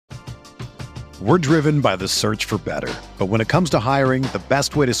We're driven by the search for better. But when it comes to hiring, the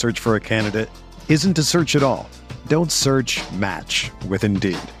best way to search for a candidate isn't to search at all. Don't search, match with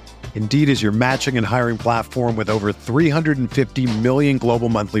Indeed. Indeed is your matching and hiring platform with over 350 million global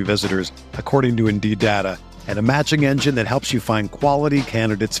monthly visitors, according to Indeed data, and a matching engine that helps you find quality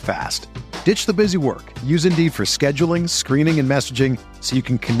candidates fast. Ditch the busy work. Use Indeed for scheduling, screening, and messaging so you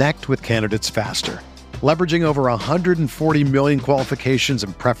can connect with candidates faster. Leveraging over 140 million qualifications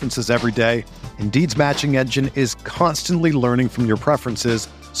and preferences every day, Indeed's matching engine is constantly learning from your preferences,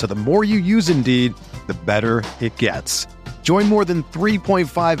 so the more you use Indeed, the better it gets. Join more than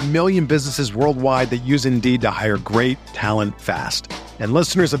 3.5 million businesses worldwide that use Indeed to hire great talent fast. And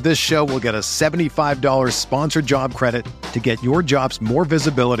listeners of this show will get a $75 sponsored job credit to get your jobs more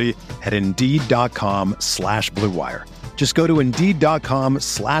visibility at Indeed.com/Blue Wire. Just go to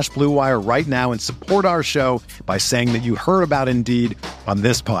Indeed.com/Blue Wire right now and support our show by saying that you heard about Indeed on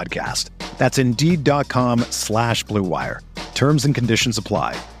this podcast. That's Indeed.com/Blue Wire. Terms and conditions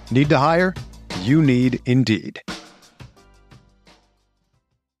apply. Need to hire? You need Indeed.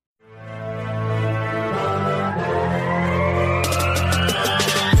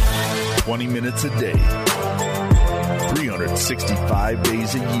 20 minutes a day, 365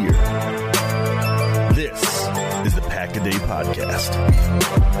 days a year. This is the Pack-A-Day Podcast.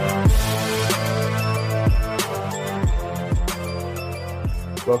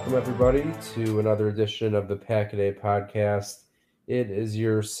 Welcome, everybody, to another edition of the Pack-A-Day Podcast. It is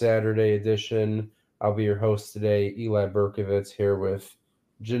your Saturday edition. I'll be your host today, Eli Berkovitz, here with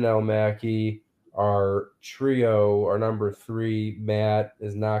Janelle Mackey. Our trio, our number 3, Matt,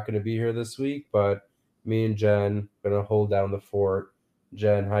 is not going to be here this week, but me and Jen are going to hold down the fort.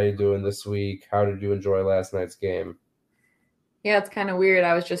 Jen, how you doing this week? How did you enjoy last night's game? Yeah, it's kind of weird.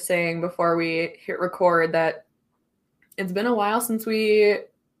 I was just saying before we hit record that it's been a while since we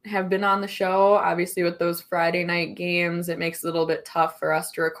have been on the show. Obviously, with those Friday night games, it makes it a little bit tough for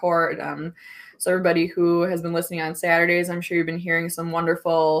us to record. So everybody who has been listening on Saturdays, I'm sure you've been hearing some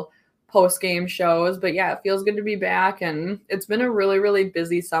wonderful post-game shows. But yeah, it feels good to be back. And it's been a really, really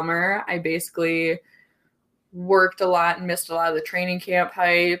busy summer. I basically worked a lot and missed a lot of the training camp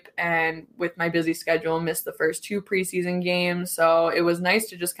hype, and with my busy schedule, missed the first 2 preseason games. So it was nice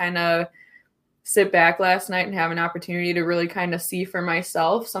to just kind of sit back last night and have an opportunity to really kind of see for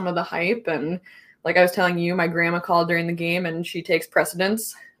myself some of the hype. And like I was telling you, my grandma called during the game and she takes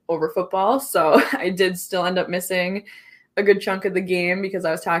precedence over football. So I did still end up missing a good chunk of the game because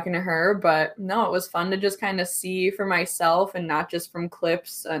I was talking to her. But no, it was fun to just kind of see for myself and not just from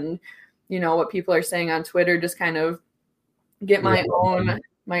clips and, you know, what people are saying on Twitter, just kind of get my own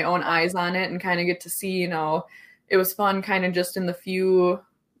eyes on it and kind of get to see, you know, it was fun kind of just in the few,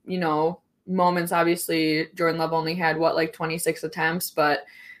 you know, moments. Obviously Jordan Love only had 26 attempts, but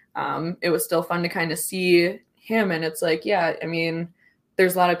it was still fun to kind of see him. And it's like, yeah, I mean,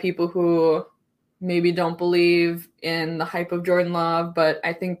 there's a lot of people who maybe don't believe in the hype of Jordan Love, but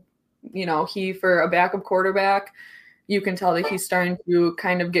I think, you know, he, for a backup quarterback, you can tell that he's starting to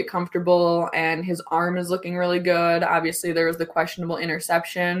kind of get comfortable and his arm is looking really good. Obviously there was the questionable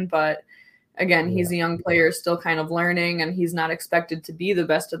interception, but again, he's a young player still kind of learning, and he's not expected to be the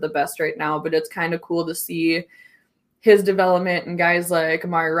best of the best right now, but it's kind of cool to see his development and guys like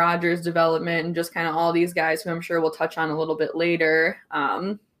Amari Rodgers' development and just kind of all these guys who I'm sure we'll touch on a little bit later.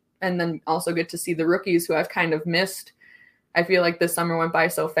 And then also get to see the rookies who I've kind of missed. I feel like this summer went by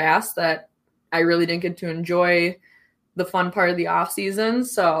so fast that I really didn't get to enjoy the fun part of the off season.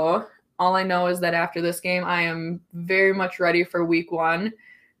 So all I know is that after this game, I am very much ready for week 1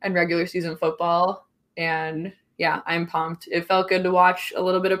 and regular season football. And yeah, I'm pumped. It felt good to watch a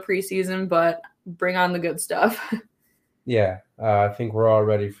little bit of preseason, but bring on the good stuff. Yeah, I think we're all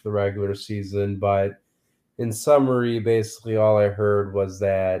ready for the regular season, but in summary, basically all I heard was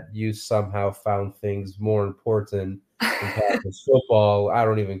that you somehow found things more important than Packers football. I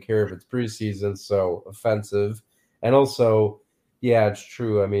don't even care if it's preseason, so offensive. And also, yeah, it's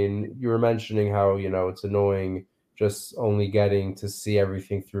true. I mean, you were mentioning how, you know, it's annoying just only getting to see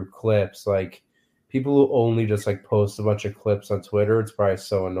everything through clips. Like, people who only just like post a bunch of clips on Twitter, it's probably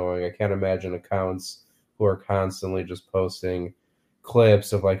so annoying. I can't imagine accounts who are constantly just posting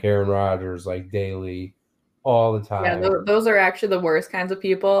clips of like Aaron Rodgers like daily all the time. Yeah, those are actually the worst kinds of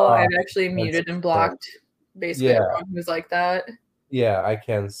people. I've actually muted and blocked basically everyone who's like that. Yeah, I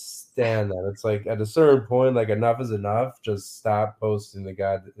can't stand that. It's like at a certain point, like enough is enough. Just stop posting the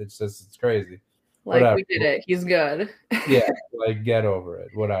guy. It's crazy. Like, whatever. We did it. He's good. Yeah, like get over it.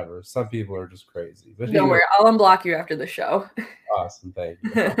 Whatever. Some people are just crazy. But Don't worry, I'll unblock you after the show. Awesome, thank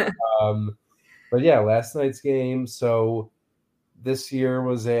you. But yeah, last night's game. So this year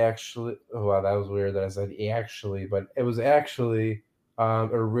was actually, oh wow, that was weird that I said actually, but it was actually a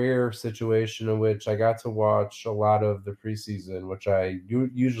rare situation in which I got to watch a lot of the preseason, which I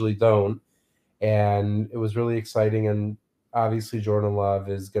usually don't, and it was really exciting. And obviously, Jordan Love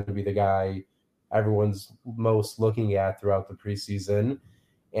is going to be the guy everyone's most looking at throughout the preseason.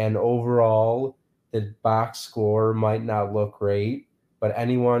 And overall, the box score might not look great, but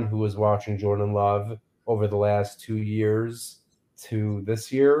anyone who was watching Jordan Love over the last 2 years to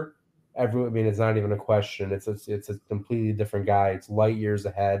this year, I mean, it's not even a question. It's a completely different guy. It's light years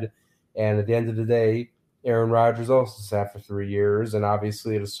ahead. And at the end of the day, Aaron Rodgers also sat for 3 years, and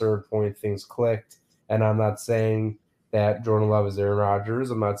obviously at a certain point things clicked. And I'm not saying that Jordan Love is Aaron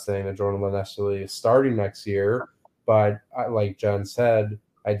Rodgers. I'm not saying that Jordan Love necessarily is starting next year, but like Jen said,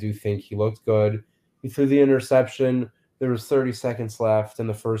 I do think he looked good. He threw the interception. There was 30 seconds left in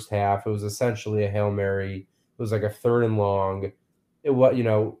the first half. It was essentially a Hail Mary. It was like a 3rd and long. It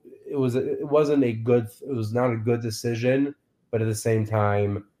was, it was not a good decision, but at the same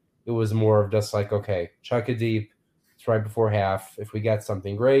time, it was more of just like, okay, chuck it deep. It's right before half. If we get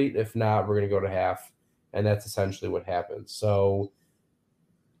something, great. If not, we're going to go to half. And that's essentially what happened. So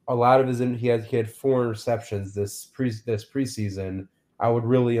a lot of he had 4 interceptions this preseason. I would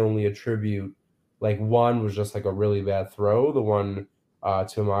really only attribute like one was just like a really bad throw, the one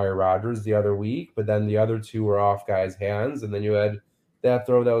to Amari Rodgers the other week, but then the other 2 were off guys' hands, and then you had that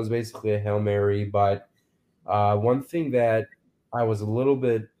throw that was basically a Hail Mary. But one thing that I was a little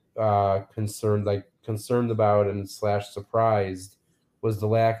bit concerned about and / surprised was the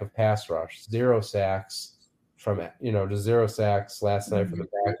lack of pass rush. 0 sacks just 0 sacks last night for the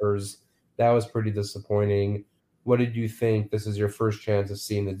Packers. That was pretty disappointing. What did you think? This is your first chance of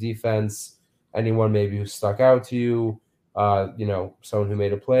seeing the defense. Anyone maybe who stuck out to you? Someone who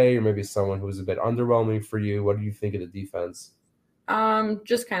made a play, or maybe someone who was a bit underwhelming for you. What do you think of the defense?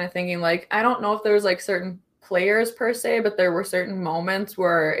 Just kind of thinking, like, I don't know if there was like certain players per se, but there were certain moments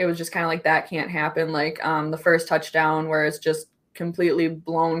where it was just kind of like that can't happen. Like the first touchdown where it's just completely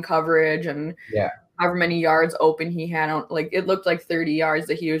blown coverage, and however many yards open he had, like it looked like 30 yards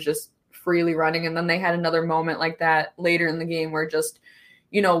that he was just freely running. And then they had another moment like that later in the game where just,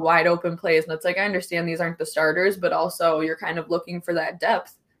 wide open plays. And it's like, I understand these aren't the starters, but also you're kind of looking for that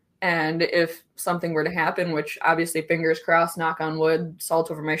depth. And if something were to happen, which obviously fingers crossed, knock on wood,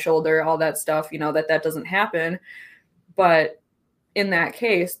 salt over my shoulder, all that stuff, that doesn't happen. But in that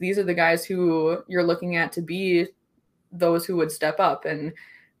case, these are the guys who you're looking at to be those who would step up and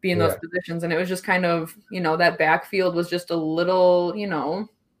be in those positions. And it was just kind of, that backfield was just a little,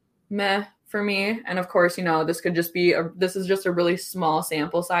 meh for me. And of course, this could just be this is just a really small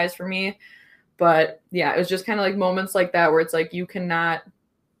sample size for me. But yeah, it was just kind of like moments like that where it's like you cannot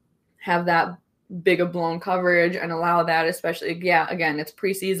have that big of blown coverage and allow that, especially, again, it's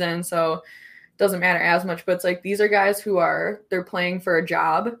preseason, so it doesn't matter as much, but it's like these are guys who they're playing for a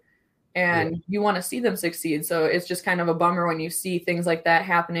job, and you want to see them succeed. So it's just kind of a bummer when you see things like that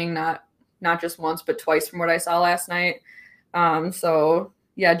happening, not just once, but twice from what I saw last night. So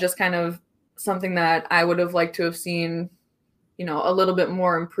yeah, just kind of something that I would have liked to have seen, a little bit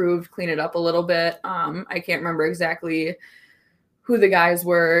more improved, clean it up a little bit. I can't remember exactly who the guys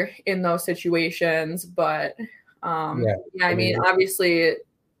were in those situations, but I mean, obviously,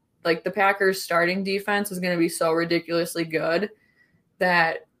 like the Packers starting defense is going to be so ridiculously good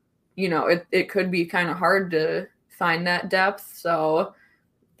that, it could be kind of hard to find that depth. So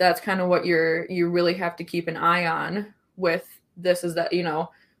that's kind of what you really have to keep an eye on with this, is that,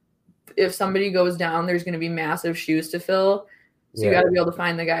 if somebody goes down, there's going to be massive shoes to fill. So you got to be able to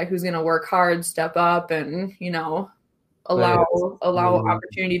find the guy who's going to work hard, step up, and, allow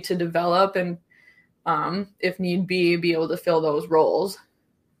opportunity to develop, and if need be able to fill those roles.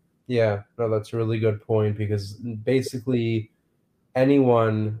 Yeah, no, that's a really good point, because basically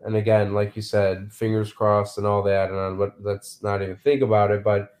anyone, and again, like you said, fingers crossed and all that, and let's not even think about it,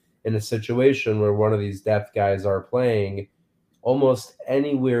 but in a situation where one of these depth guys are playing, almost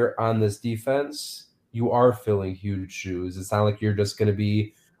anywhere on this defense, you are filling huge shoes. It's not like you're just going to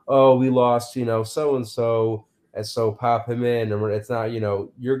be, oh, we lost, so-and-so, and so pop him in. And it's not,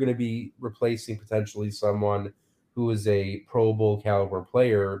 you're going to be replacing potentially someone who is a Pro Bowl caliber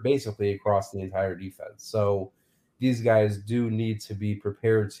player basically across the entire defense. So these guys do need to be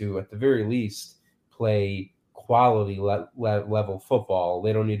prepared to, at the very least, play quality level football.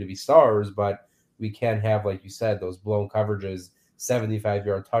 They don't need to be stars, but we can have, like you said, those blown coverages,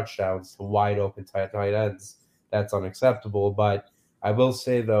 75-yard touchdowns to wide open tight ends. That's unacceptable. But I will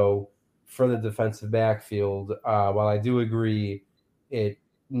say, though, for the defensive backfield, while I do agree it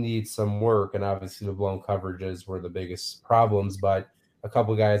needs some work, and obviously the blown coverages were the biggest problems. But a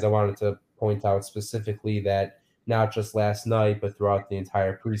couple guys I wanted to point out specifically that not just last night, but throughout the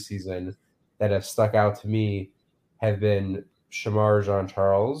entire preseason that have stuck out to me have been Shamar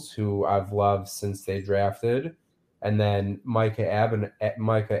Jean-Charles, who I've loved since they drafted, and then Micah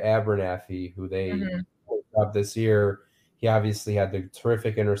Abernathy, who they picked up this year. He obviously had the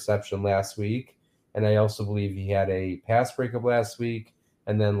terrific interception last week, and I also believe he had a pass breakup last week,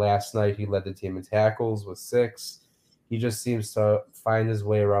 and then last night he led the team in tackles with 6. He just seems to find his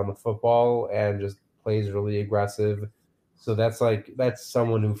way around the football and just plays really aggressive. So that's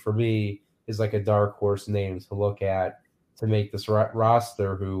someone who, for me, is like a dark horse name to look at to make this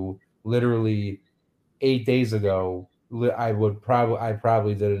roster, who literally 8 days ago, I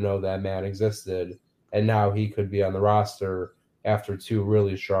probably didn't know that man existed, and now he could be on the roster after 2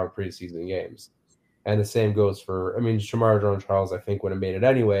 really strong preseason games. And the same goes for, Shamar Jean-Charles, I think, would have made it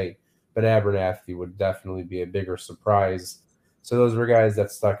anyway, but Abernathy would definitely be a bigger surprise. So those were guys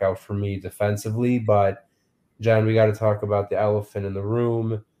that stuck out for me defensively. But, John, we got to talk about the elephant in the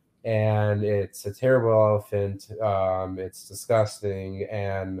room, and it's a terrible elephant. It's disgusting,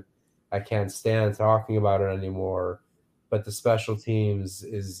 and I can't stand talking about it anymore. But the special teams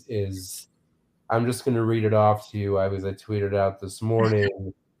is I'm just going to read it off to you. I tweeted out this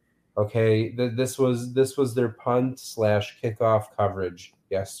morning. Okay, this was their punt / kickoff coverage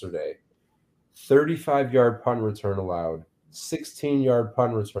yesterday. 35-yard punt return allowed, 16-yard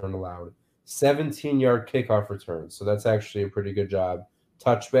punt return allowed, 17-yard kickoff return. So that's actually a pretty good job.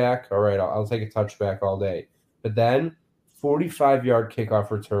 Touchback, all right, I'll take a touchback all day. But then 45-yard kickoff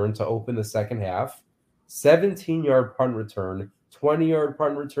return to open the second half, 17-yard punt return, 20-yard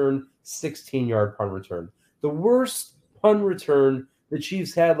punt return, 16-yard punt return. The worst punt return the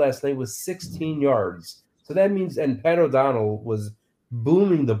Chiefs had last night was 16 yards. So that means, and Pat O'Donnell was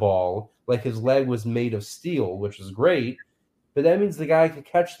booming the ball like his leg was made of steel, which is great. But that means the guy could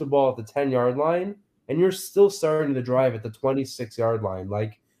catch the ball at the 10-yard line, and you're still starting the drive at the 26-yard line.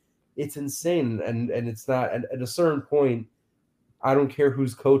 Like, it's insane. And it's not, at a certain point, I don't care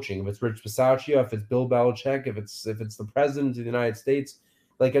who's coaching. If it's Rich Bisaccia, if it's Bill Belichick, if it's the president of the United States,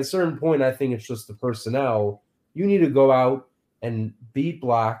 like, at a certain point, I think it's just the personnel. You need to go out and beat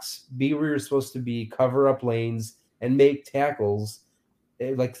blocks, be where you're supposed to be, cover up lanes, and make tackles.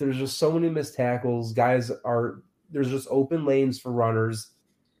 Like, there's just so many missed tackles. There's just open lanes for runners.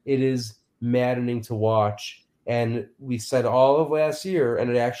 It is maddening to watch. And we said all of last year,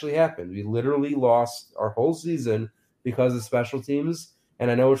 and it actually happened. We literally lost our whole season because of special teams. And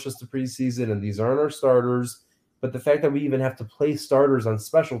I know it's just a preseason, and these aren't our starters. But the fact that we even have to play starters on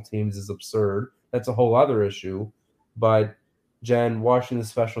special teams is absurd. That's a whole other issue. But Jen, watching the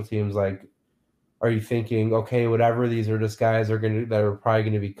special teams, like, are you thinking, okay, whatever, these are just guys that are probably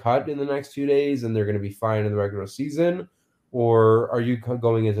going to be cut in the next few days and they're going to be fine in the regular season? Or are you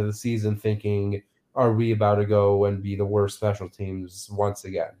going into the season thinking, are we about to go and be the worst special teams once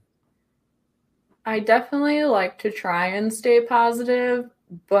again? I definitely like to try and stay positive,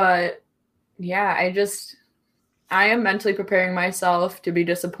 but yeah, I am mentally preparing myself to be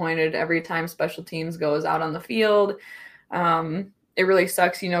disappointed every time special teams goes out on the field. It really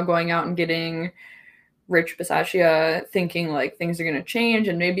sucks, going out and getting Rich Bisaccia thinking like things are going to change,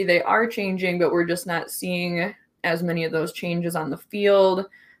 and maybe they are changing, but we're just not seeing as many of those changes on the field.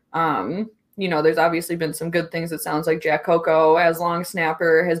 There's obviously been some good things. It sounds like Jack Coco as long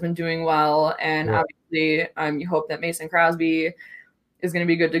snapper has been doing well, and obviously you hope that Mason Crosby is going to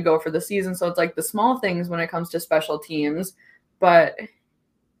be good to go for the season. So it's like the small things when it comes to special teams. But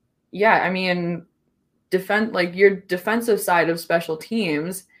yeah, your defensive side of special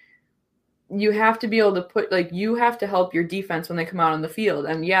teams, you have to be able to you have to help your defense when they come out on the field.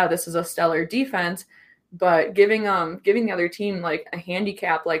 And yeah, this is a stellar defense, but giving the other team like a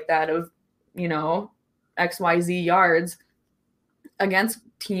handicap like that of, XYZ yards against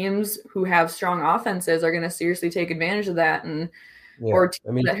teams who have strong offenses are going to seriously take advantage of that. And teams are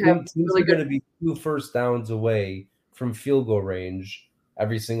going to be 2 first downs away from field goal range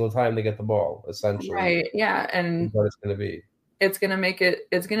every single time they get the ball, essentially. Right. Yeah. And what it's going to be. It's going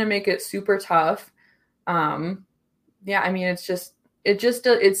to make it super tough.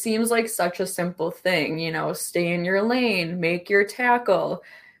 It seems like such a simple thing, stay in your lane, make your tackle.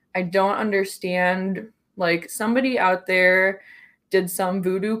 I don't understand, like, somebody out there did some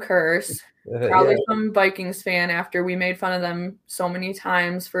voodoo curse, probably some Vikings fan, after we made fun of them so many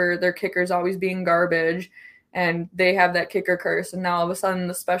times for their kickers always being garbage. And they have that kicker curse, and now all of a sudden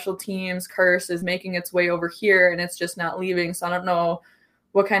the special teams curse is making its way over here, and it's just not leaving. So I don't know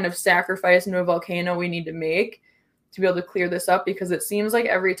what kind of sacrifice into a volcano we need to make. to be able to clear this up, because it seems like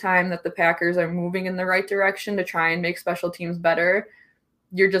every time that the Packers are moving in the right direction to try and make special teams better,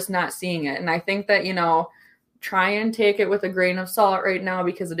 you're just not seeing it. And I think that, try and take it with a grain of salt right now,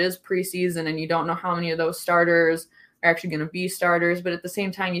 because it is preseason and you don't know how many of those starters are actually going to be starters. But at the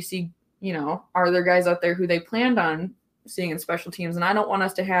same time, you see, are there guys out there who they planned on seeing in special teams? And I don't want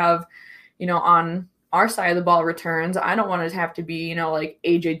us to have, on our side of the ball returns, I don't want it to have to be, like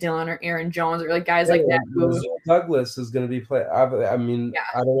AJ Dillon or Aaron Jones or like guys like that. Douglas is going to be playing. I don't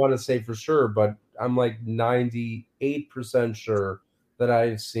want to say for sure, but I'm like 98% sure that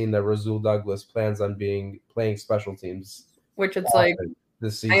I've seen that Rasul Douglas plans on playing special teams. Which it's like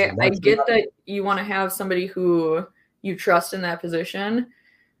this season. I get that you want to have somebody who you trust in that position,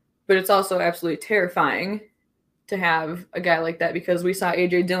 but it's also absolutely terrifying to have a guy like that, because we saw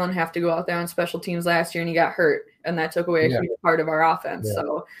AJ Dillon have to go out there on special teams last year and he got hurt, and that took away a huge part of our offense. Yeah.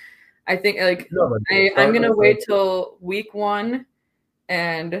 So I think I'm going to wait till week 1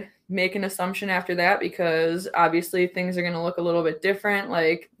 and make an assumption after that, because obviously things are going to look a little bit different.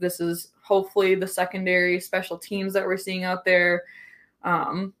 Like, this is hopefully the secondary special teams that we're seeing out there.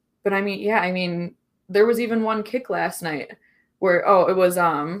 But there was even one kick last night where, it was,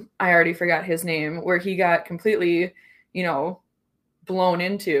 I already forgot his name, where he got completely, blown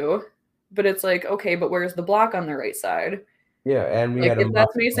into, but it's like, okay, but where's the block on the right side? Yeah. And if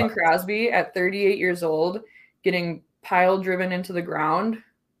that's Mason Crosby at 38 years old, getting pile driven into the ground,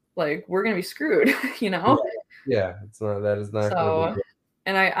 like, we're going to be screwed, Yeah. That is not. So,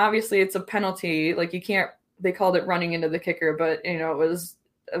 and obviously it's a penalty. Like, you can't, they called it running into the kicker, but, it was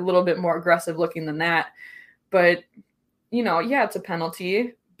a little bit more aggressive looking than that. But, it's a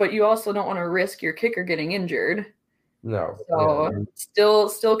penalty, but you also don't want to risk your kicker getting injured. No. So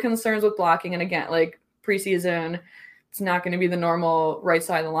still concerns with blocking. And again, like, preseason, it's not going to be the normal right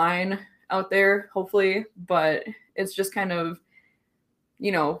side of the line out there, hopefully, but it's just kind of,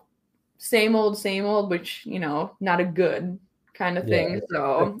 same old, which, not a good kind of thing. Yeah.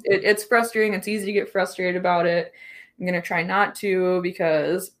 So it's frustrating. It's easy to get frustrated about it. I'm going to try not to,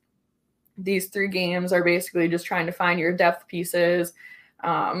 because these 3 games are basically just trying to find your depth pieces.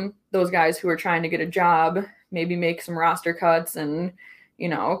 Those guys who are trying to get a job, maybe make some roster cuts and,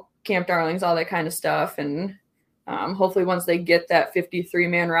 camp darlings, all that kind of stuff. And hopefully once they get that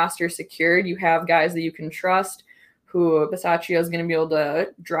 53-man roster secured, you have guys that you can trust, who Bisaccia is going to be able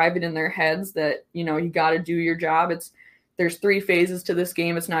to drive it in their heads that, you got to do your job. There's 3 phases to this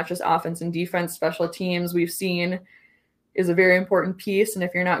game. It's not just offense and defense. Special teams, we've seen, is a very important piece. And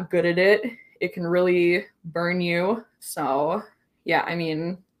if you're not good at it, it can really burn you. So yeah,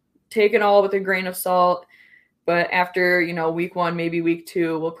 take it all with a grain of salt, but after, week 1, maybe week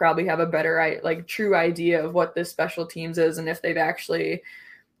 2, we'll probably have a better, true idea of what this special teams is, and if they've actually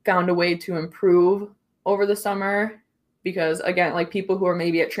found a way to improve over the summer. Because again, like, people who are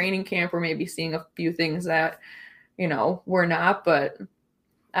maybe at training camp, or maybe seeing a few things that, we're not, but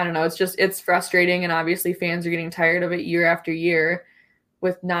I don't know. It's frustrating. And obviously fans are getting tired of it year after year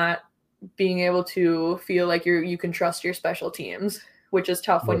with not being able to feel like you can trust your special teams, which is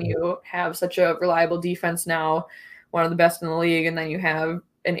tough when you have such a reliable defense now, one of the best in the league. And then you have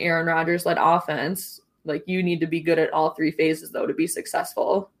an Aaron Rodgers led offense. Like, you need to be good at all 3 phases though to be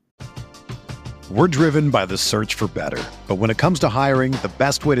successful. We're driven by the search for better. But when it comes to hiring, the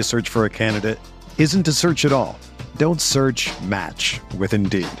best way to search for a candidate isn't to search at all. Don't search, match with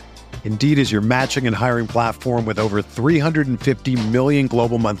Indeed. Indeed is your matching and hiring platform with over 350 million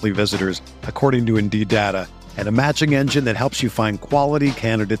global monthly visitors, according to Indeed data, and a matching engine that helps you find quality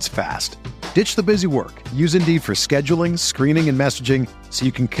candidates fast. Ditch the busy work. Use Indeed for scheduling, screening, and messaging so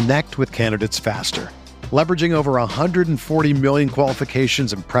you can connect with candidates faster. Leveraging over 140 million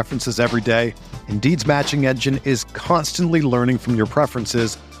qualifications and preferences every day, Indeed's matching engine is constantly learning from your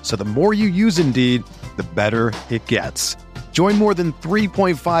preferences, so the more you use Indeed, the better it gets. Join more than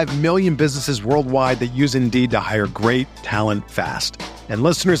 3.5 million businesses worldwide that use Indeed to hire great talent fast. And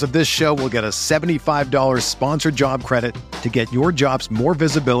listeners of this show will get a $75 sponsored job credit to get your jobs more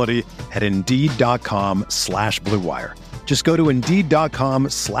visibility at Indeed.com/Blue Wire. Just go to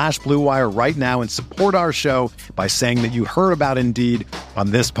Indeed.com/Blue Wire right now and support our show by saying that you heard about Indeed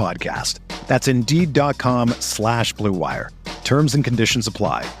on this podcast. That's Indeed.com/Blue Wire. Terms and conditions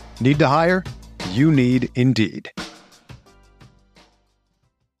apply. Need to hire? You need Indeed.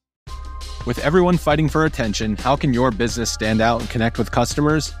 With everyone fighting for attention, how can your business stand out and connect with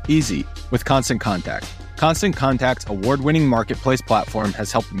customers? Easy, with Constant Contact. Constant Contact's award-winning marketplace platform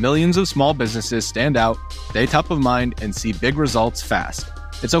has helped millions of small businesses stand out, stay top of mind, and see big results fast.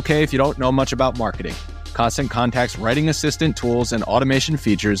 It's okay if you don't know much about marketing. Constant Contact's writing assistant tools and automation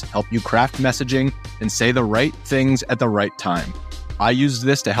features help you craft messaging and say the right things at the right time. I use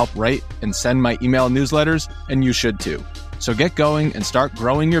this to help write and send my email newsletters, and you should too. So get going and start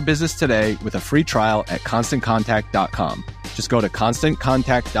growing your business today with a free trial at ConstantContact.com. Just go to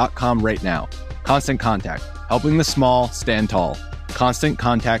ConstantContact.com right now. Constant Contact, helping the small stand tall.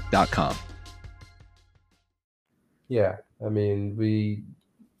 ConstantContact.com. Yeah, I mean, we've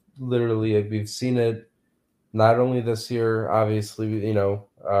seen it not only this year, obviously, there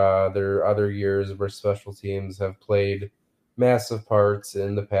are other years where special teams have played massive parts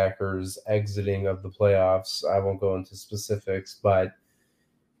in the Packers exiting of the playoffs. I won't go into specifics, but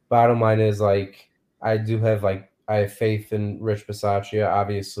bottom line is, I have faith in Rich Bisaccia.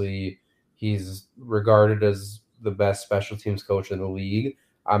 Obviously, he's regarded as the best special teams coach in the league.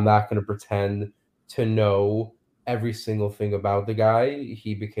 I'm not going to pretend to know every single thing about the guy.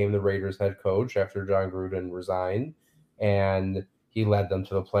 He became the Raiders head coach after John Gruden resigned, and he led them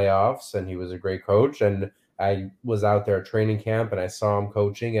to the playoffs, and he was a great coach. And I was out there at training camp, and I saw him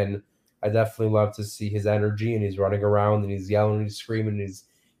coaching, and I definitely love to see his energy, and he's running around, and he's yelling, and he's screaming, and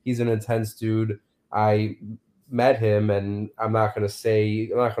he's an intense dude. I met him, and I'm not going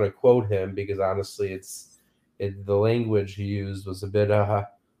to quote him because honestly, the language he used was a bit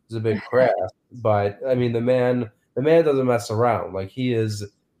crass. But I mean, the man doesn't mess around. His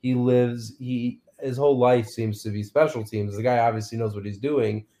whole life seems to be special teams. The guy obviously knows what he's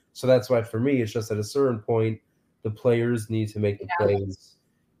doing. So that's why for me, it's just at a certain point, the players need to make the plays,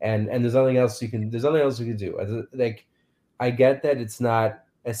 and there's nothing else you can do. I get that it's not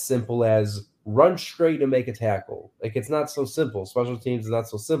as simple as run straight and make a tackle. It's not so simple. Special teams is not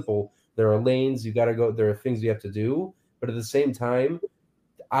so simple. There are lanes you got to go. There are things you have to do, but at the same time,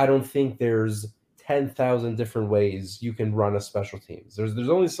 I don't think there's 10,000 different ways you can run a special teams. There's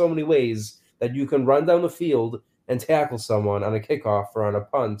only so many ways that you can run down the field and tackle someone on a kickoff or on a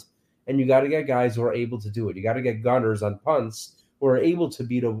punt, and you got to get guys who are able to do it. You got to get gunners on punts who are able to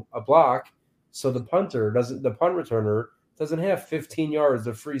beat a block, so the punt returner doesn't have 15 yards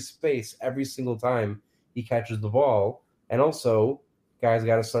of free space every single time he catches the ball. And also, guys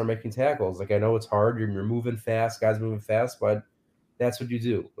got to start making tackles. I know it's hard. You're moving fast, guys moving fast, but that's what you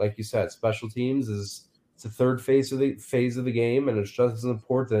do. Like you said, special teams it's the third phase of the game, and it's just as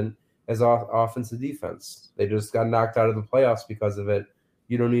important as offense and defense. They just got knocked out of the playoffs because of it.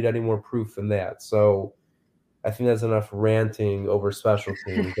 You don't need any more proof than that. So I think that's enough ranting over special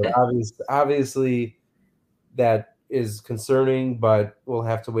teams. But obviously, that is concerning, but we'll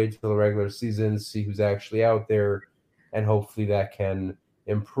have to wait till the regular season, see who's actually out there, and hopefully that can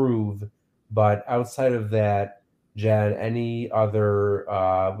improve. But outside of that, Jen, any other,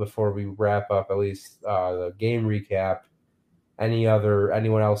 before we wrap up, at least the game recap,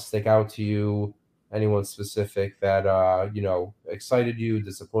 anyone else stick out to you? Anyone specific that, excited you,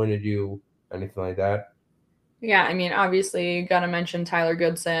 disappointed you, anything like that? Yeah, I mean, obviously, got to mention Tyler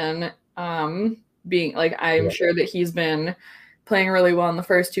Goodson being I'm sure that he's been playing really well in the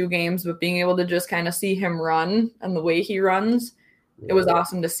first two games, but being able to just kind of see him run and the way he runs, it was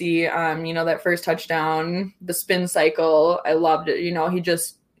awesome to see. That first touchdown, the spin cycle, I loved it.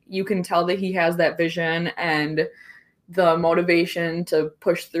 You can tell that he has that vision and the motivation to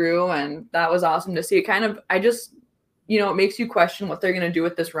push through, and that was awesome to see. It makes you question what they're going to do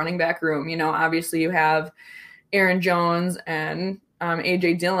with this running back room. Obviously you have Aaron Jones and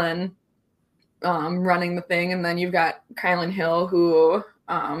AJ Dillon running the thing, and then you've got Kylan Hill, who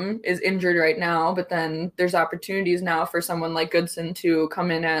is injured right now, but then there's opportunities now for someone like Goodson to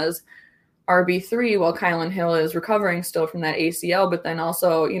come in as RB3 while Kylan Hill is recovering still from that ACL. But then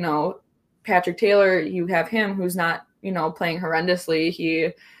also, Patrick Taylor, you have him who's not, playing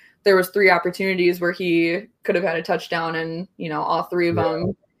horrendously. There was 3 opportunities where he could have had a touchdown, and, all 3 of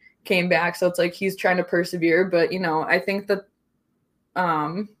them came back. So it's he's trying to persevere. But, I think that,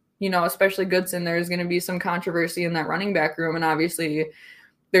 especially Goodson, there's going to be some controversy in that running back room. And obviously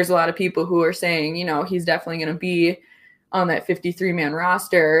there's a lot of people who are saying, he's definitely going to be on that 53-man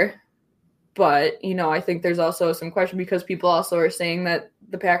roster. But, I think there's also some question because people also are saying that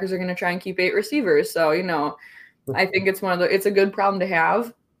the Packers are going to try and keep 8 receivers. So, I think it's a good problem to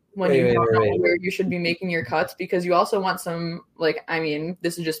have when you don't know where you should be making your cuts, because you also want some,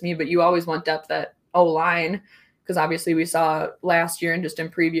 this is just me, but you always want depth at O-line, because obviously we saw last year and just in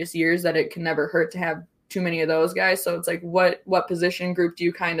previous years that it can never hurt to have too many of those guys. So it's what position group do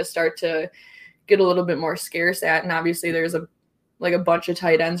you kind of start to get a little bit more scarce at? And obviously there's a bunch of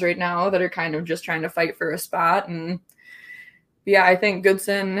tight ends right now that are kind of just trying to fight for a spot. And yeah, I think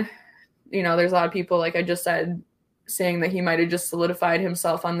Goodson, there's a lot of people, like I just said, saying that he might have just solidified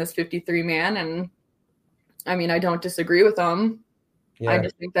himself on this 53-man. And I mean, I don't disagree with them. Yeah. I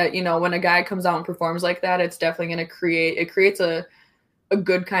just think that, when a guy comes out and performs like that, it's definitely going to creates a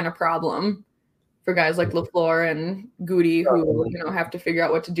good kind of problem for guys like LaFleur and Goody who, have to figure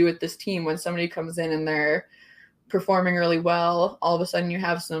out what to do with this team when somebody comes in and they're performing really well. All of a sudden you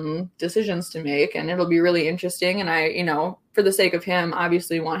have some decisions to make, and it'll be really interesting. And I, for the sake of him,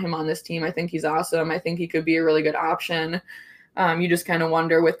 obviously want him on this team. I think he's awesome. I think he could be a really good option. You just kind of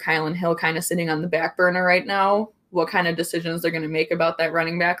wonder with Kylan Hill kind of sitting on the back burner right now, what kind of decisions they're going to make about that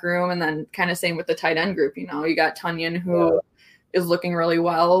running back room. And then kind of same with the tight end group. You got Tunyon who is looking really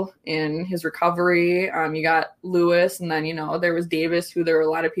well in his recovery. You got Lewis, and then, there was Davis, who there were a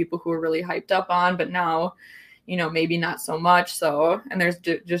lot of people who were really hyped up on, but now, maybe not so much. So, and there's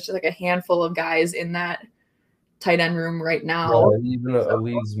just like a handful of guys in that tight end room right now. Even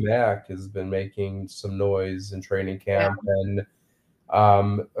Elise Mack has been making some noise in training camp. And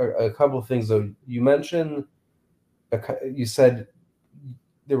a couple of things, though. You mentioned, you said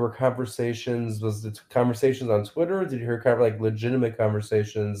there were conversations. Was it conversations on Twitter? Or did you hear kind of like legitimate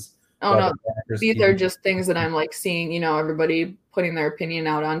conversations? Oh, no. These are just things that I'm like seeing, everybody putting their opinion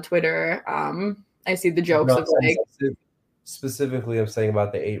out on Twitter. I see the jokes of like. Specifically, I'm saying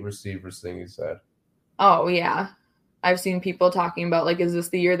about the 8 receivers thing you said. Oh, yeah. I've seen people talking about, like, is this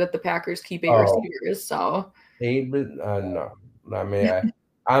the year that the Packers keep 8 receivers? So 8, no. I mean,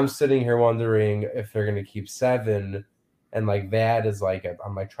 I'm sitting here wondering if they're going to keep 7, and, like, that is, like,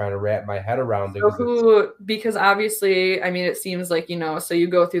 I'm, like, trying to wrap my head around it. Because obviously, I mean, it seems like, so you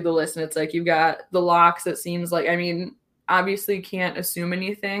go through the list, and it's like you've got the locks. It seems like, I mean, obviously can't assume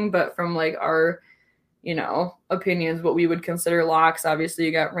anything, but from, like, our – opinions, what we would consider locks. Obviously,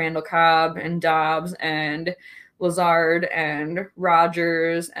 you got Randall Cobb and Dobbs and Lazard and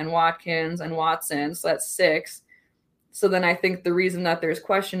Rodgers and Watkins and Watson. So that's 6. So then I think the reason that there's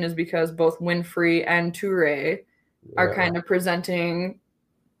question is because both Winfrey and Toure are kind of presenting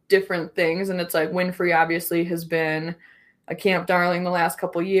different things. And it's like Winfrey obviously has been a camp darling the last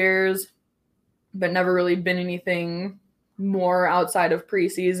couple years, but never really been anything more outside of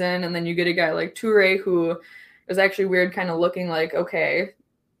preseason. And then you get a guy like Toure, who is actually weird, kind of looking like, okay,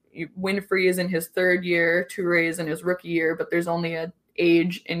 Winfrey is in his 3rd year, Toure is in his rookie year, but there's only a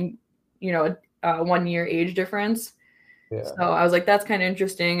 1 year age difference. Yeah. So I was like, that's kind of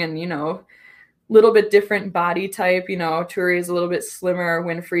interesting. And, little bit different body type, Toure is a little bit slimmer.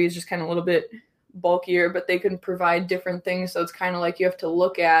 Winfrey is just kind of a little bit bulkier, but they can provide different things. So it's kind of like you have to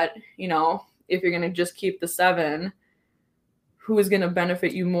look at, if you're going to just keep the 7, who is going to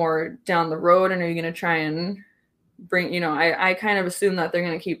benefit you more down the road? And are you going to try and bring, I kind of assume that they're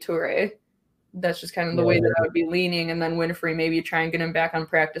going to keep Toure. That's just kind of the way that I would be leaning. And then Winfrey, maybe try and get him back on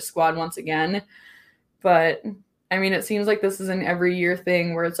practice squad once again. But I mean, it seems like this is an every year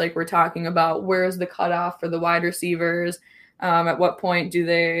thing where it's like, we're talking about where's the cutoff for the wide receivers? At what point do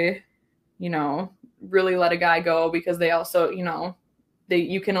they, really let a guy go? Because they also,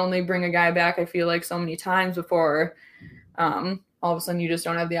 you can only bring a guy back, I feel like, so many times before all of a sudden you just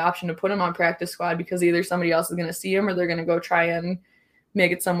don't have the option to put him on practice squad because either somebody else is going to see him or they're going to go try and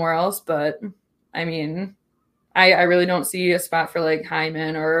make it somewhere else. But I mean, I really don't see a spot for like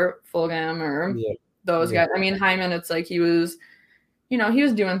Hyman or Fulgham or those guys. I mean, Hyman, it's like he was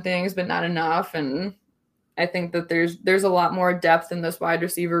doing things, but not enough. And I think that there's a lot more depth in this wide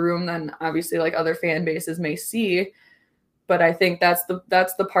receiver room than obviously like other fan bases may see. But I think that's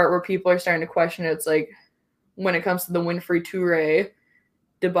the part where people are starting to question it. It's like, when it comes to the Winfrey Toure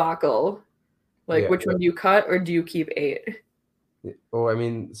debacle, like which one do you cut or do you keep 8? Well, I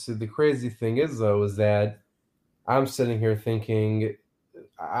mean, so the crazy thing is though, is that I'm sitting here thinking,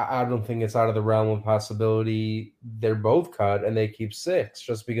 I don't think it's out of the realm of possibility they're both cut and they keep 6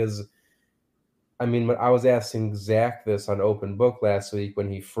 just because, I mean, when I was asking Zach this on Open Book last week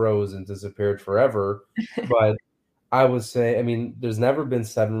when he froze and disappeared forever, but I would say, I mean, there's never been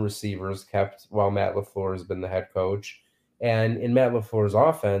 7 receivers kept while Matt LaFleur has been the head coach. And in Matt LaFleur's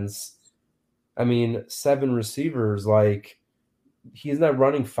offense, I mean, 7 receivers, like, he's not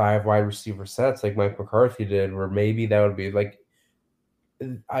running 5 wide receiver sets like Mike McCarthy did, where maybe that would be, like,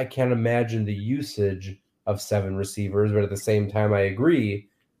 I can't imagine the usage of 7 receivers, but at the same time, I agree,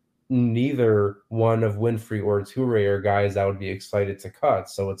 neither one of Winfrey or Toure are guys I would be excited to cut.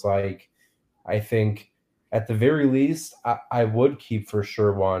 So it's like, I think, at the very least, I would keep for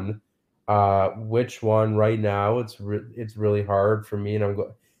sure one. Which one right now? It's really hard for me,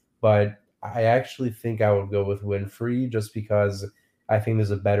 but I actually think I would go with Winfrey just because I think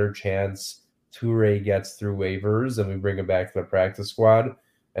there's a better chance Toure gets through waivers and we bring him back to the practice squad.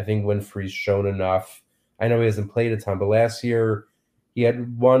 I think Winfrey's shown enough. I know he hasn't played a ton, but last year he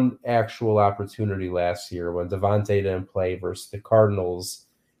had one actual opportunity last year when Devontae didn't play versus the Cardinals,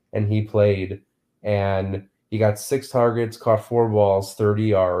 and he played, and he got 6 targets, caught 4 balls, 30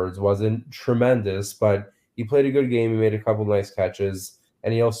 yards. Wasn't tremendous, but he played a good game. He made a couple nice catches,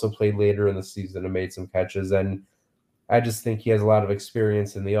 and he also played later in the season and made some catches. And I just think he has a lot of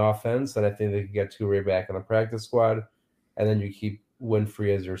experience in the offense, and I think they could get Toure back on the practice squad, and then you keep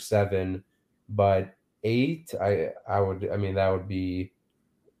Winfrey as your 7. But 8, that would be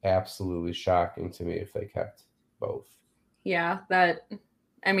absolutely shocking to me if they kept both. Yeah,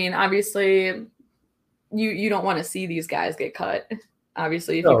 obviously you don't want to see these guys get cut.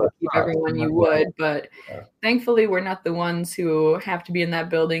 Obviously, if you could keep everyone, you would. But thankfully, we're not the ones who have to be in that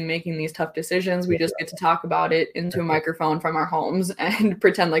building making these tough decisions. We just get to talk about it into a microphone from our homes and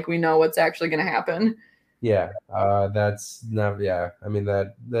pretend like we know what's actually going to happen. Yeah, that's not. Yeah, I mean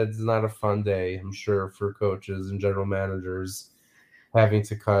that's not a fun day, I'm sure, for coaches and general managers having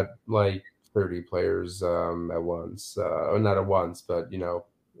to cut like 30 players at once, or not at once, but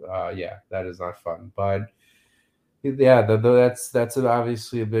that is not fun. But yeah, that's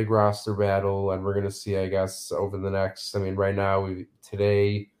obviously a big roster battle, and we're gonna see, I guess, over the next. I mean, right now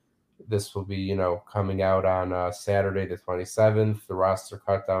this will be coming out on Saturday the 27th. The roster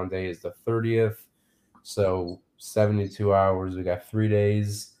cut down day is the 30th. So 72 hours, we got 3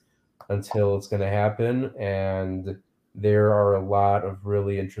 days until it's going to happen. And there are a lot of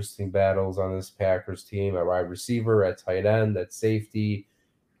really interesting battles on this Packers team at wide receiver, at tight end, at safety,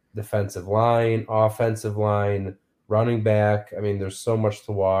 defensive line, offensive line, running back. I mean, there's so much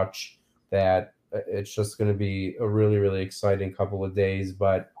to watch that it's just going to be a really, really exciting couple of days.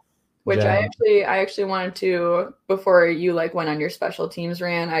 But I actually wanted to, before you went on your special teams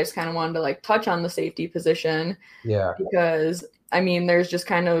rant, I just kind of wanted to touch on the safety position. Yeah. Because I mean, there's just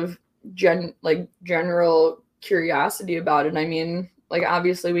kind of general curiosity about it. I mean,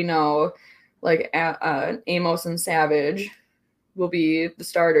 obviously we know Amos and Savage will be the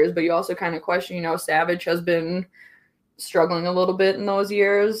starters, but you also kind of question, Savage has been struggling a little bit in those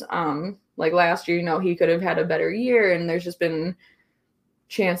years. Last year, he could have had a better year, and there's just been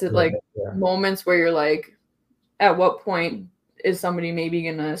chances moments where you're at what point is somebody maybe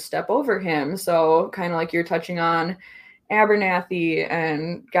gonna step over him? So kind of you're touching on Abernathy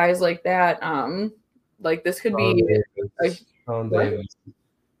and guys like that. This could Sean Davis.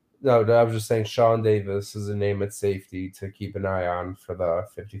 No, I was just saying Sean Davis is a name at safety to keep an eye on for the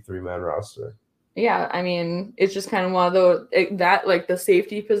 53-man roster. Yeah, I mean, it's just kind of one of those the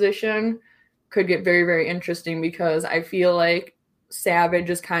safety position could get very, very interesting, because I feel like Savage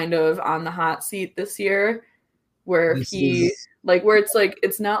is kind of on the hot seat this year, where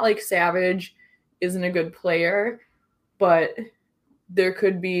it's not like Savage isn't a good player, but there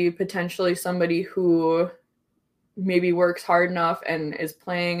could be potentially somebody who maybe works hard enough and is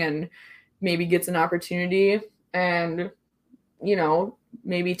playing and maybe gets an opportunity and,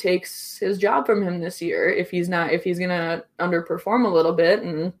 maybe takes his job from him this year if he's going to underperform a little bit.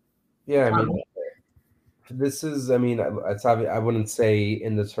 And yeah, I mean, it's obvious. I wouldn't say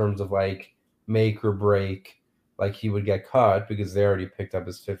in the terms of make or break, he would get cut because they already picked up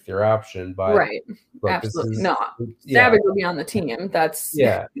his 5th-year option. But right, absolutely Savage will be on the team. That's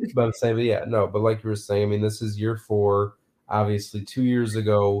But I'm saying, but like you were saying, I mean, this is year 4. Obviously, 2 years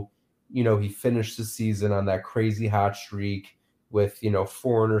ago, he finished the season on that crazy hot streak with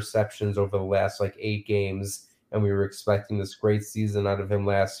 4 interceptions over the last 8 games, and we were expecting this great season out of him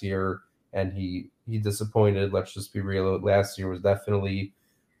last year. And he disappointed. Let's just be real. Last year was definitely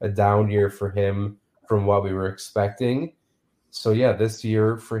a down year for him from what we were expecting. So yeah, this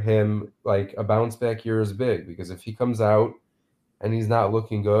year for him, a bounce back year is big, because if he comes out and he's not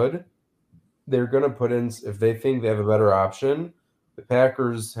looking good, they're going to put in, if they think they have a better option. The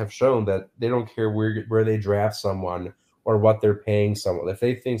Packers have shown that they don't care where they draft someone or what they're paying someone. If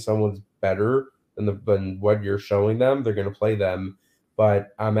they think someone's better than what you're showing them, they're going to play them. But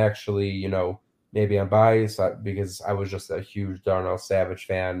I'm actually, maybe I'm biased because I was just a huge Darnell Savage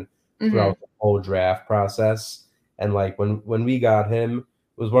fan throughout the whole draft process. And when we got him,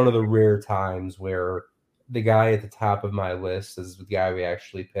 it was one of the rare times where the guy at the top of my list is the guy we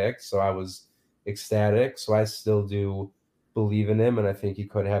actually picked. So I was ecstatic. So I still do believe in him, and I think he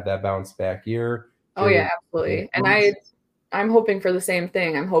could have that bounce back year. Oh yeah, absolutely. And I'm hoping for the same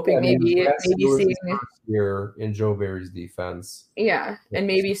thing. I'm hoping maybe seeing year in Joe Barry's defense. Yeah, and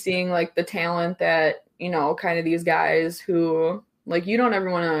maybe seeing the talent that kind of these guys who you don't ever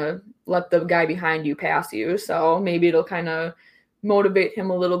want to let the guy behind you pass you. So maybe it'll kind of motivate him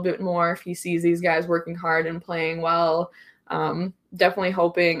a little bit more if he sees these guys working hard and playing well. Definitely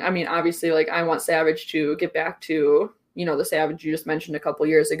hoping. I mean, obviously, I want Savage to get back to the Savage you just mentioned a couple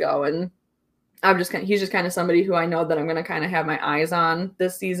years ago. And he's just kind of somebody who I know that I'm going to kind of have my eyes on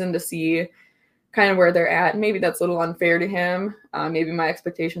this season to see kind of where they're at. Maybe that's a little unfair to him. Maybe my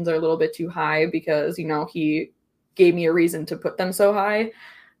expectations are a little bit too high because, he gave me a reason to put them so high.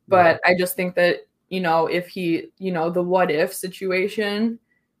 But I just think that, if he, the what if situation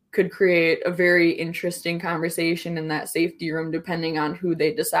could create a very interesting conversation in that safety room, depending on who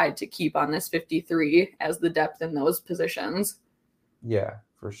they decide to keep on this 53 as the depth in those positions. Yeah,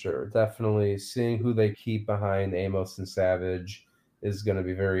 for sure. Definitely seeing who they keep behind Amos and Savage is going to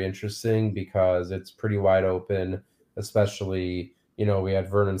be very interesting because it's pretty wide open, especially, we had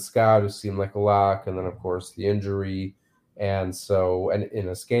Vernon Scott, who seemed like a lock, and then, of course, the injury. And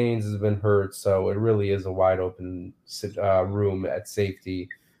Innis Gaines has been hurt, so it really is a wide open room at safety.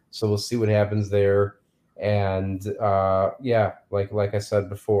 So we'll see what happens there. And, like I said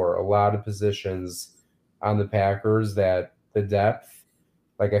before, a lot of positions on the Packers that the depth,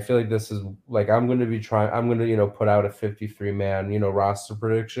 I feel like this is I'm going to put out a 53-man, roster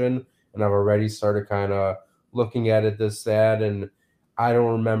prediction, and I've already started kind of looking at it and I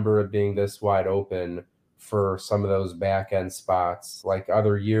don't remember it being this wide open for some of those back end spots. Like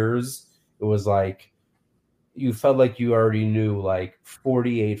other years, it was you felt like you already knew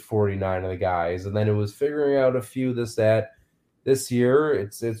 48, 49 of the guys, and then it was figuring out a few that. This year,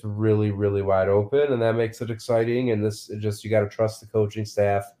 it's really, really wide open, and that makes it exciting. And you got to trust the coaching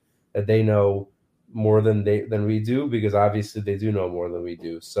staff that they know more than we do, because obviously they do know more than we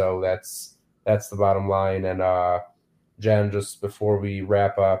do. So that's the bottom line. And Jen, just before we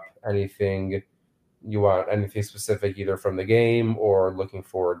wrap up, anything specific either from the game or looking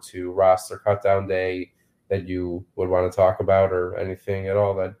forward to roster cutdown day that you would want to talk about, or anything at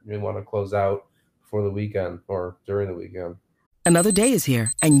all that you want to close out before the weekend or during the weekend? Another day is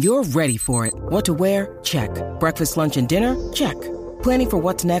here, and you're ready for it. What to wear? Check. Breakfast, lunch, and dinner? Check. Planning for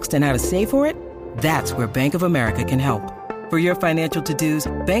what's next and how to save for it? That's where Bank of America can help. For your financial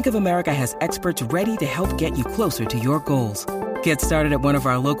to-dos, Bank of America has experts ready to help get you closer to your goals. Get started at one of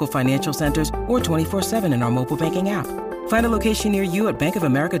our local financial centers or 24/7 in our mobile banking app. Find a location near you at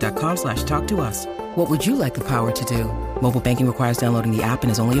bankofamerica.com/talktous. What would you like the power to do? Mobile banking requires downloading the app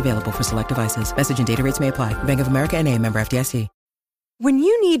and is only available for select devices. Message and data rates may apply. Bank of America N.A., member FDIC. When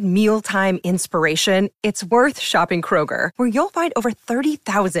you need mealtime inspiration, it's worth shopping Kroger, where you'll find over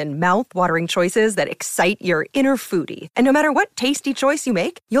 30,000 mouth-watering choices that excite your inner foodie. And no matter what tasty choice you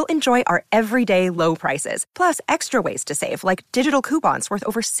make, you'll enjoy our everyday low prices, plus extra ways to save, like digital coupons worth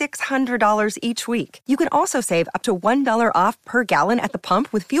over $600 each week. You can also save up to $1 off per gallon at the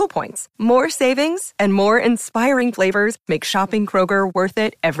pump with fuel points. More savings and more inspiring flavors make shopping Kroger worth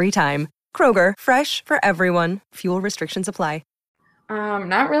it every time. Kroger, fresh for everyone. Fuel restrictions apply.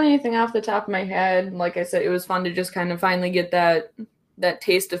 Not really anything off the top of my head. Like I said, it was fun to just kind of finally get that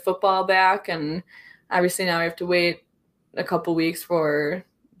taste of football back. And obviously now we have to wait a couple weeks for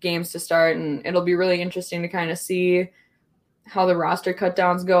games to start. And it'll be really interesting to kind of see how the roster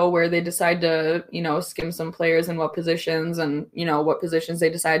cutdowns go, where they decide to, skim some players in what positions, and, what positions they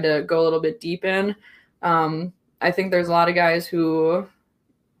decide to go a little bit deep in. I think there's a lot of guys who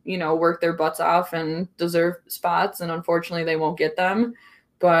work their butts off and deserve spots, and unfortunately they won't get them.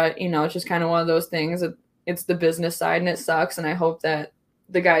 But, it's just kind of one of those things. It's the business side, and it sucks. And I hope that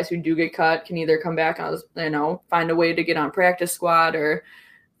the guys who do get cut can either come back and, find a way to get on practice squad or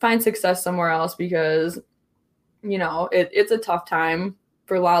find success somewhere else, because, it's a tough time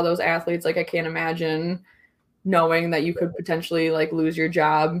for a lot of those athletes. I can't imagine knowing that you could potentially lose your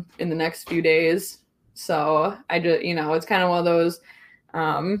job in the next few days. So I just, it's kind of one of those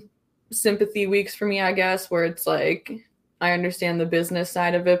sympathy weeks for me, I guess, where it's I understand the business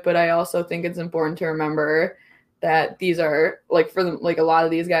side of it, but I also think it's important to remember that these are for them, a lot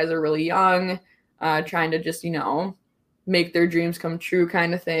of these guys are really young, trying to just, make their dreams come true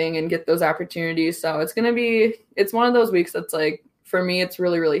kind of thing and get those opportunities. So it's one of those weeks that's for me, it's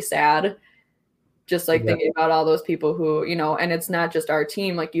really, really sad. Just thinking about all those people who, and it's not just our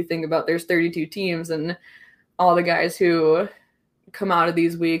team. You think about, there's 32 teams, and all the guys who come out of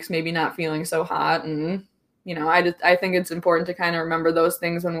these weeks maybe not feeling so hot. And I think it's important to kind of remember those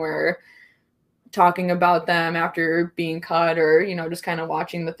things when we're talking about them after being cut, or just kind of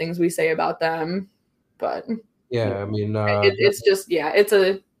watching the things we say about them. But yeah, I mean, it's just,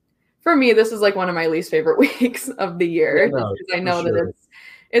 for me, this is one of my least favorite weeks of the year, because I know that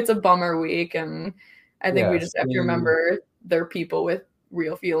it's a bummer week, and I think we just have to remember they're people with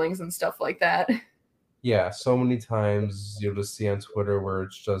real feelings and stuff like that. Yeah, so many times you'll just see on Twitter where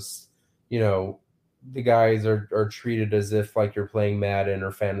it's just, the guys are treated as if you're playing Madden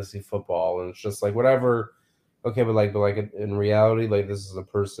or fantasy football, and it's just whatever okay, but like in reality, like this is a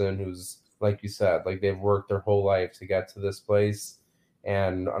person who's, like you said, like they've worked their whole life to get to this place,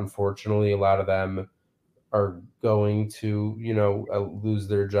 and unfortunately, a lot of them are going to, lose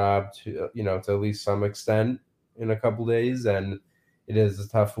their job to, to at least some extent in a couple days, and it is a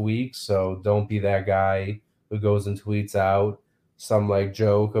tough week. So don't be that guy who goes and tweets out some like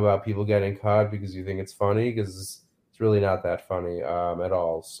joke about people getting cut because you think it's funny, because it's really not that funny at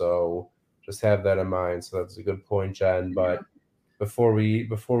all. So just have that in mind. So that's a good point, Jen. But before we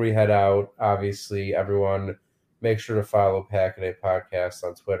head out, obviously everyone make sure to follow Pack a Day Podcast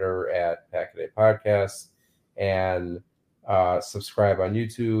on Twitter at Pack a Day Podcast, and subscribe on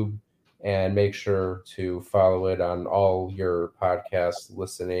YouTube, and make sure to follow it on all your podcast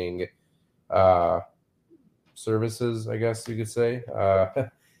listening services, I guess you could say.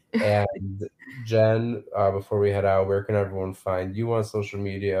 And Jen, before we head out, where can everyone find you on social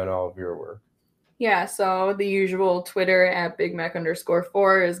media and all of your work? Yeah, so the usual Twitter at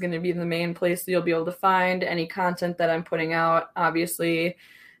BigMac_4 is going to be the main place that you'll be able to find any content that I'm putting out. Obviously,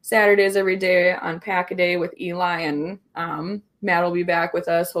 Saturdays every day on Pack a Day with Eli, and Matt will be back with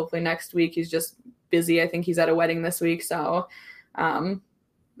us hopefully next week. He's just busy. I think he's at a wedding this week. So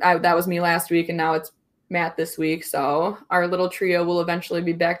that was me last week, and now it's Matt this week. So our little trio will eventually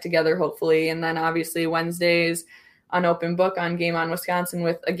be back together, hopefully. And then obviously Wednesdays on Open Book on Game On Wisconsin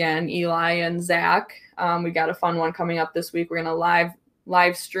with, again, Eli and Zach. We got a fun one coming up this week. We're going to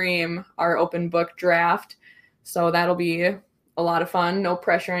live stream our Open Book draft. So that'll be a lot of fun. No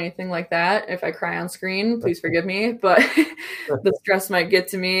pressure or anything like that. If I cry on screen, please forgive me, but the stress might get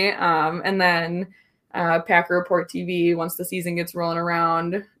to me. And then Packer Report TV, once the season gets rolling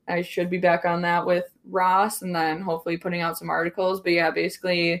around, I should be back on that with Ross, and then hopefully putting out some articles. But yeah,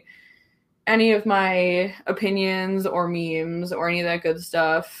 basically any of my opinions or memes or any of that good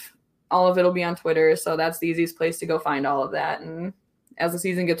stuff, all of it will be on Twitter. So that's the easiest place to go find all of that. And as the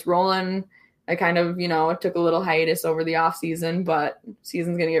season gets rolling, I kind of, took a little hiatus over the off season, but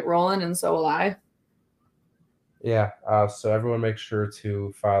season's going to get rolling, and so will I. Yeah. So everyone make sure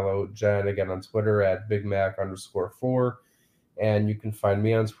to follow Jen again on Twitter at BigMac_4. And you can find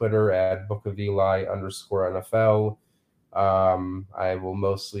me on Twitter at BookofEli_NFL. I will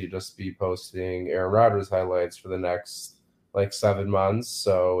mostly just be posting Aaron Rodgers highlights for the next 7 months.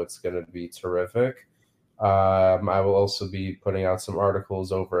 So it's going to be terrific. I will also be putting out some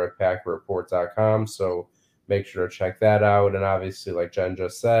articles over at PackerReport.com. So make sure to check that out. And obviously, like Jen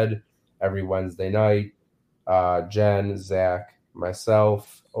just said, every Wednesday night, Jen, Zach,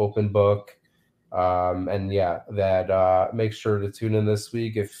 myself, Open Book. And yeah, that make sure to tune in this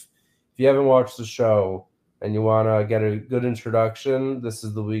week. If you haven't watched the show and you want to get a good introduction, this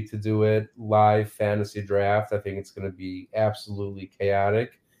is the week to do it. Live fantasy draft. I think it's going to be absolutely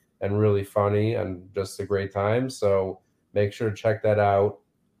chaotic and really funny and just a great time. So make sure to check that out.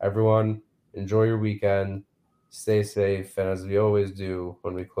 Everyone, enjoy your weekend. Stay safe. And as we always do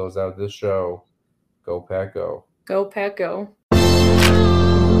when we close out this show, go Pack Go. Go Pack Go.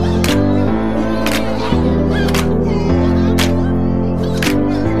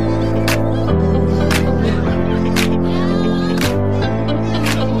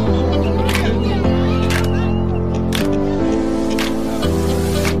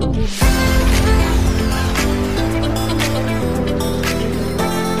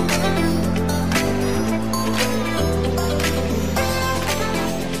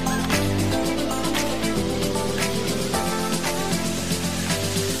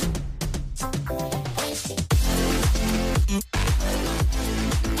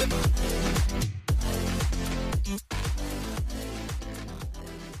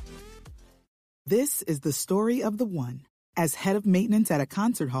 This is the story of the one. As head of maintenance at a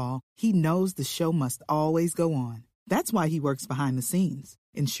concert hall, he knows the show must always go on. That's why he works behind the scenes,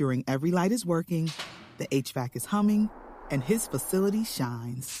 ensuring every light is working, the HVAC is humming, and his facility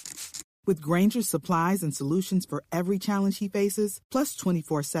shines. With Grainger's supplies and solutions for every challenge he faces, plus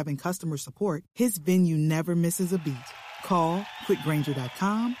 24/7 customer support, his venue never misses a beat. Call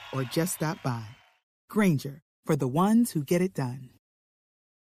quickgrainger.com or just stop by. Grainger, for the ones who get it done.